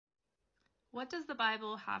What does the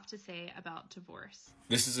Bible have to say about divorce?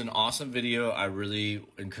 This is an awesome video. I really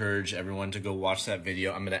encourage everyone to go watch that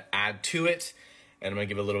video. I'm going to add to it, and I'm going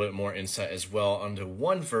to give a little bit more insight as well onto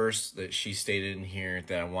one verse that she stated in here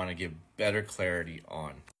that I want to give better clarity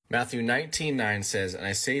on. Matthew 19:9 says, "And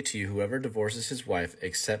I say to you, whoever divorces his wife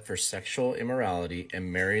except for sexual immorality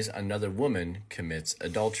and marries another woman commits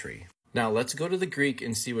adultery." Now let's go to the Greek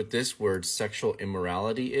and see what this word sexual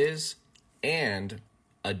immorality is and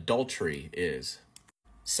adultery is.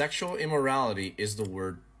 Sexual immorality is the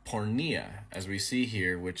word porneia, as we see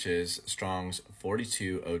here, which is Strong's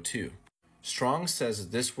 4202. Strong says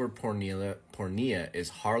that this word porneia is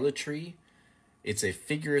harlotry. It's a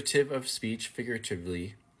figurative of speech,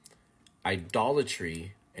 figuratively,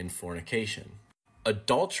 idolatry, and fornication.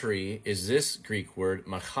 Adultery is this Greek word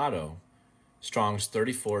machado, Strong's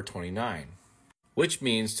 3429, which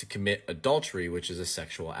means to commit adultery, which is a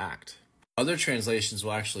sexual act. Other translations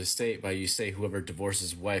will actually state by you say whoever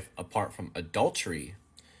divorces wife apart from adultery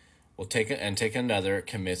will take another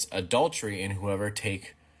commits adultery, and whoever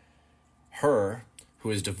take her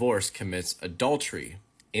who is divorced commits adultery,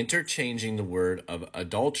 interchanging the word of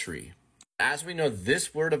adultery. As we know,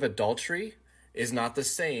 this word of adultery is not the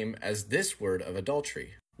same as this word of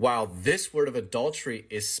adultery. While this word of adultery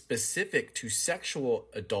is specific to sexual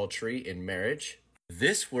adultery in marriage,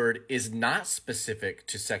 this word is not specific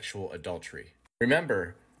to sexual adultery.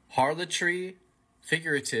 Remember, harlotry,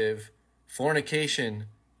 figurative, fornication,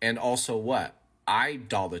 and also what?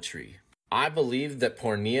 Idolatry. I believe that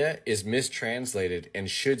porneia is mistranslated and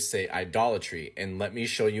should say idolatry, and let me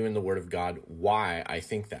show you in the Word of God why I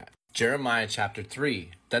think that. Jeremiah chapter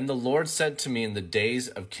 3, "Then the Lord said to me in the days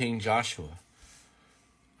of King Joshua,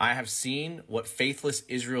 I have seen what faithless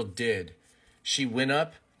Israel did. She went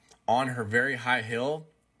up on her very high hill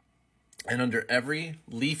and under every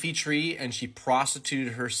leafy tree, and she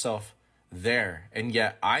prostituted herself there. And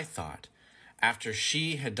yet I thought, after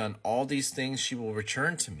she had done all these things, she will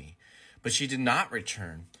return to me. But she did not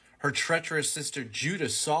return. Her treacherous sister Judah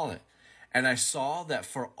saw it, and I saw that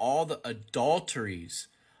for all the adulteries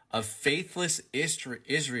of faithless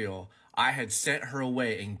Israel, I had sent her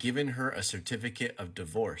away and given her a certificate of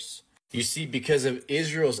divorce." You see, because of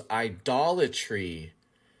Israel's idolatry,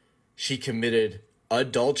 she committed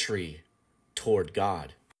adultery toward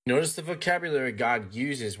God. Notice the vocabulary God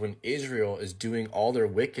uses when Israel is doing all their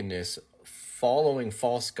wickedness, following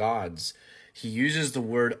false gods. He uses the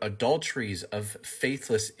word adulteries of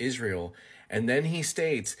faithless Israel, and then he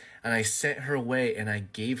states, "And I sent her away and I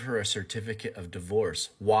gave her a certificate of divorce."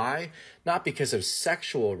 Why? Not because of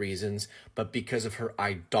sexual reasons, but because of her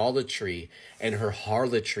idolatry and her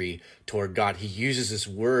harlotry toward God. He uses this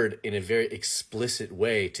word in a very explicit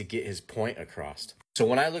way to get his point across. So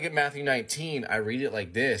when I look at Matthew 19, I read it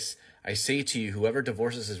like this: "I say to you, whoever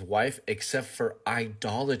divorces his wife except for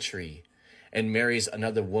idolatry and marries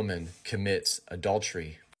another woman commits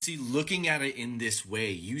adultery." See, looking at it in this way,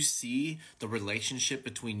 you see the relationship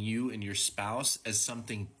between you and your spouse as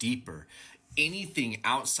something deeper. Anything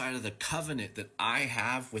outside of the covenant that I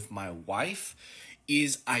have with my wife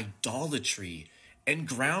is idolatry and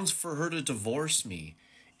grounds for her to divorce me.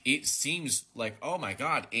 It seems like, oh my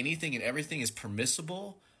God, anything and everything is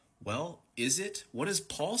permissible. Well, is it? What does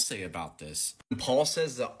Paul say about this? When Paul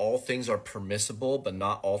says that all things are permissible, but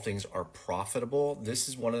not all things are profitable, this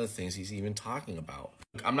is one of the things he's even talking about.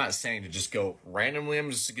 I'm not saying to just go randomly,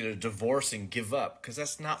 I'm just going to divorce and give up, because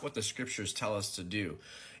that's not what the scriptures tell us to do.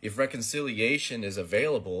 If reconciliation is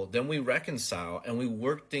available, then we reconcile and we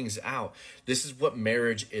work things out. This is what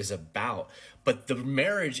marriage is about. But the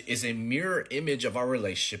marriage is a mirror image of our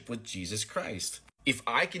relationship with Jesus Christ. If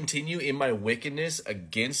I continue in my wickedness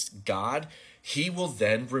against God, he will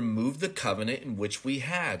then remove the covenant in which we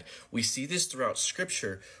had. We see this throughout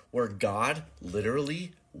scripture where God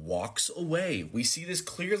literally walks away. We see this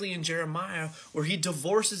clearly in Jeremiah where he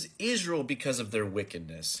divorces Israel because of their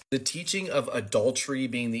wickedness. The teaching of adultery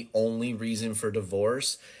being the only reason for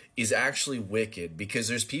divorce is actually wicked, because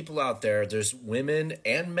there's people out there, there's women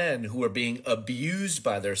and men who are being abused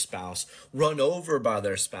by their spouse, run over by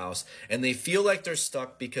their spouse, and they feel like they're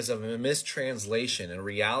stuck because of a mistranslation. In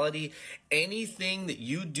reality, anything that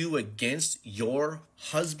you do against your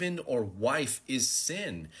husband or wife is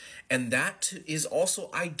sin. And that is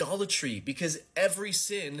also idolatry, because every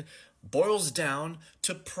sin boils down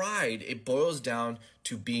to pride. It boils down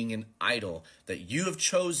to being an idol, that you have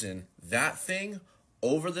chosen that thing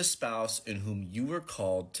over the spouse in whom you were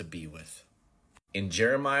called to be with. In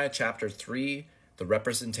Jeremiah chapter 3, the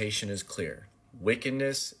representation is clear.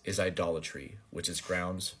 Wickedness is idolatry, which is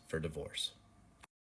grounds for divorce.